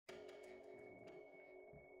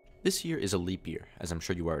This year is a leap year, as I'm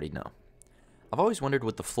sure you already know. I've always wondered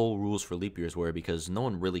what the full rules for leap years were because no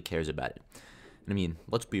one really cares about it. And I mean,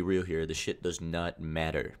 let's be real here, the shit does not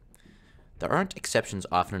matter. There aren't exceptions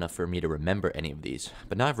often enough for me to remember any of these,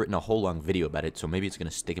 but now I've written a whole long video about it, so maybe it's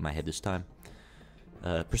gonna stick in my head this time.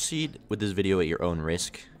 Proceed with this video at your own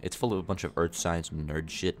risk. It's full of a bunch of earth science nerd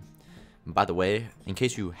shit. And by the way, in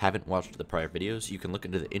case you haven't watched the prior videos, you can look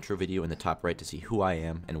into the intro video in the top right to see who I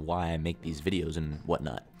am and why I make these videos and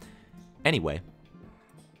whatnot. Anyway,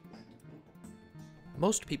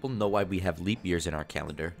 most people know why we have leap years in our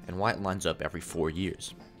calendar and why it lines up every 4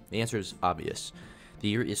 years. The answer is obvious. The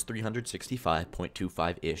year is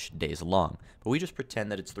 365.25-ish days long, but we just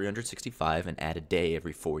pretend that it's 365 and add a day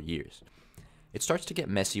every 4 years. It starts to get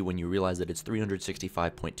messy when you realize that it's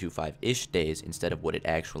 365.25-ish days instead of what it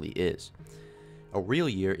actually is. A real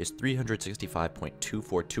year is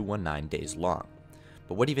 365.24219 days long.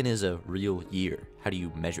 But what even is a real year? How do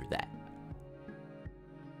you measure that?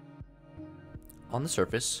 On the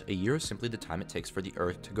surface, a year is simply the time it takes for the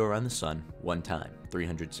Earth to go around the Sun one time,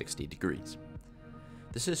 360 degrees.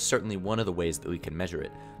 This is certainly one of the ways that we can measure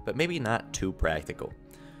it, but maybe not too practical.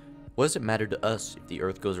 What does it matter to us if the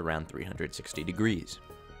Earth goes around 360 degrees?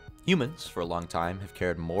 Humans, for a long time, have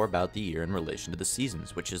cared more about the year in relation to the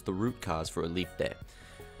seasons, which is the root cause for a leap day.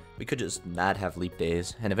 We could just not have leap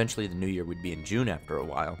days, and eventually the new year would be in June after a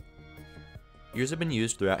while. Years have been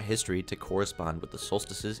used throughout history to correspond with the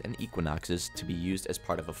solstices and equinoxes to be used as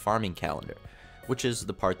part of a farming calendar, which is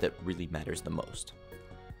the part that really matters the most.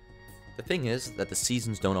 The thing is that the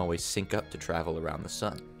seasons don't always sync up to travel around the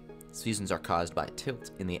sun. Seasons are caused by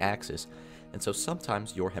tilt in the axis, and so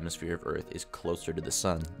sometimes your hemisphere of Earth is closer to the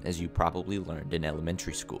sun, as you probably learned in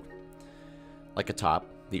elementary school. Like a top,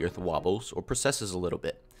 the Earth wobbles or precesses a little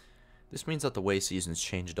bit. This means that the way seasons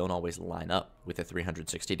change don't always line up with a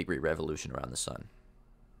 360-degree revolution around the sun.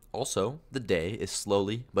 Also, the day is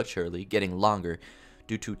slowly but surely getting longer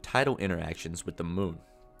due to tidal interactions with the moon.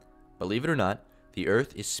 Believe it or not, the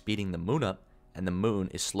Earth is speeding the moon up, and the moon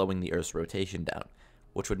is slowing the Earth's rotation down,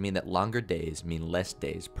 which would mean that longer days mean less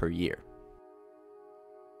days per year.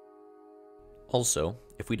 Also,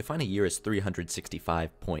 if we define a year as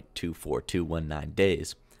 365.24219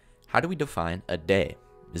 days, how do we define a day?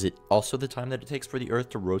 Is it also the time that it takes for the Earth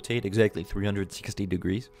to rotate exactly 360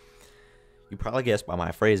 degrees? You probably guessed by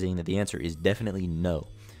my phrasing that the answer is definitely no.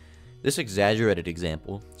 This exaggerated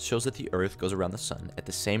example shows that the Earth goes around the Sun at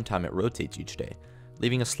the same time it rotates each day,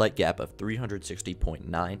 leaving a slight gap of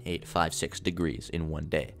 360.9856 degrees in one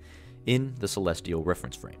day, in the celestial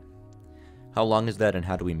reference frame. How long is that and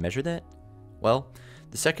how do we measure that? Well,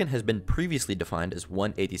 the second has been previously defined as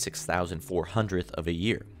 1/86,400th of a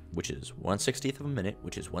year, which is 1/60th of a minute,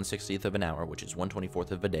 which is 1/60th of an hour, which is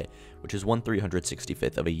 1/24th of a day, which is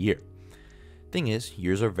 1/365th of a year. Thing is,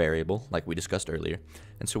 years are variable, like we discussed earlier,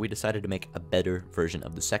 and so we decided to make a better version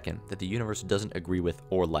of the second that the universe doesn't agree with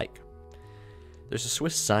or like. There's a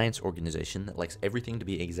Swiss science organization that likes everything to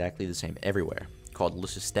be exactly the same everywhere, called Le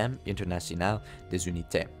Système International des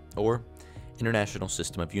Unités, or International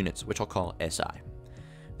System of Units, which I'll call SI.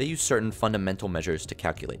 They use certain fundamental measures to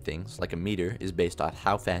calculate things, like a meter is based off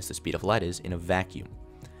how fast the speed of light is in a vacuum.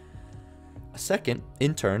 A second,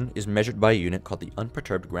 in turn, is measured by a unit called the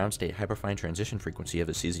unperturbed ground state hyperfine transition frequency of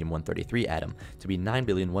a Caesium-133 atom to be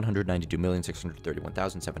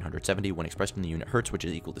 9,192,631,770 when expressed in the unit hertz, which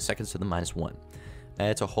is equal to seconds to the -1.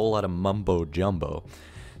 That's a whole lot of mumbo-jumbo.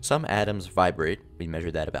 Some atoms vibrate, we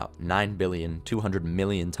measure that about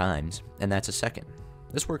 9,200,000,000 times, and that's a second.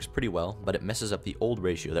 This works pretty well, but it messes up the old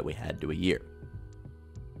ratio that we had to a year.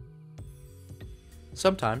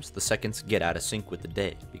 Sometimes the seconds get out of sync with the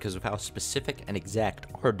day because of how specific and exact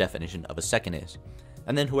our definition of a second is.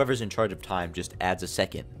 And then whoever's in charge of time just adds a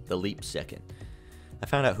second, the leap second. I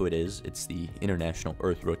found out who it is. It's the International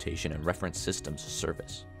Earth Rotation and Reference Systems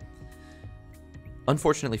Service.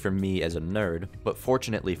 Unfortunately for me as a nerd, but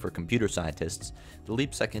fortunately for computer scientists, the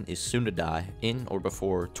leap second is soon to die in or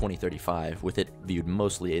before 2035, with it viewed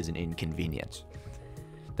mostly as an inconvenience.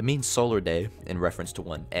 The mean solar day, in reference to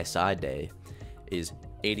one SI day, is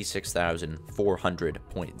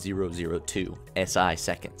 86,400.002 SI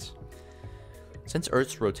seconds. Since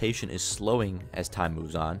Earth's rotation is slowing as time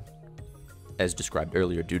moves on, as described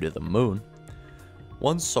earlier due to the moon,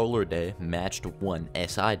 one solar day matched one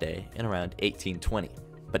SI day in around 1820,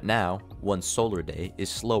 but now one solar day is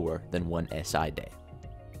slower than one SI day.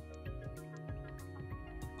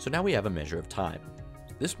 So now we have a measure of time.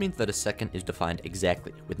 This means that a second is defined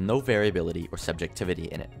exactly, with no variability or subjectivity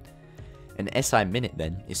in it. An SI minute,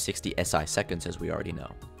 then, is 60 SI seconds, as we already know.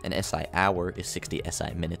 An SI hour is 60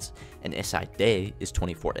 SI minutes, an SI day is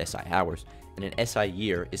 24 SI hours, and an SI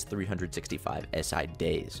year is 365 SI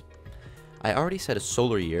days. I already said a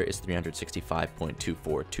solar year is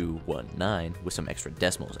 365.24219 with some extra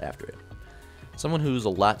decimals after it. Someone who's a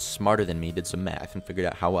lot smarter than me did some math and figured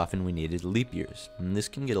out how often we needed leap years, and this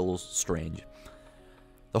can get a little strange.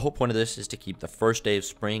 The whole point of this is to keep the first day of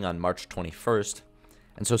spring on March 21st,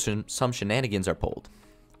 and so some shenanigans are pulled.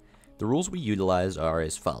 The rules we utilize are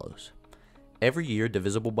as follows. Every year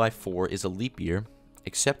divisible by 4 is a leap year,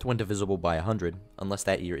 except when divisible by 100, unless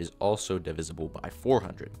that year is also divisible by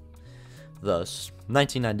 400. Thus,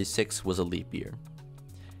 1996 was a leap year.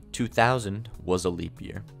 2000 was a leap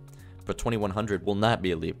year. But 2100 will not be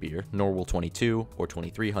a leap year, nor will 22 or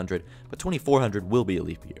 2300, but 2400 will be a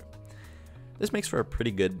leap year. This makes for a pretty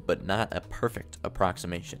good, but not a perfect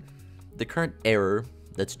approximation. The current error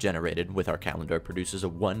that's generated with our calendar produces a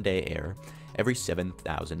 1-day error every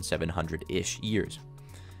 7,700-ish years.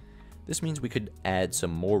 This means we could add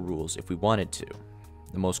some more rules if we wanted to.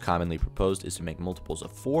 The most commonly proposed is to make multiples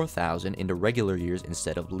of 4,000 into regular years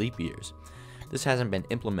instead of leap years. This hasn't been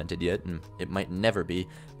implemented yet, and it might never be,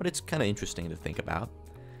 but it's kind of interesting to think about.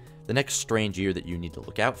 The next strange year that you need to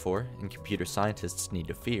look out for, and computer scientists need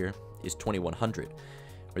to fear, is 2100,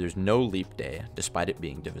 where there's no leap day, despite it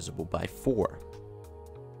being divisible by 4.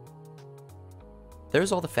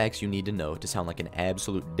 There's all the facts you need to know to sound like an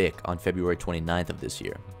absolute dick on February 29th of this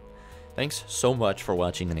year. Thanks so much for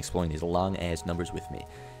watching and exploring these long-ass numbers with me.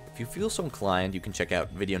 If you feel so inclined, you can check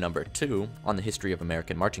out video number 2 on the history of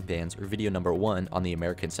American marching bands, or video number 1 on the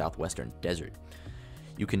American Southwestern Desert.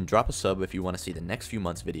 You can drop a sub if you want to see the next few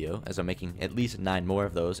months' video, as I'm making at least 9 more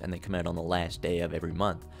of those, and they come out on the last day of every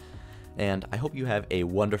month. And I hope you have a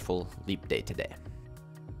wonderful leap day today.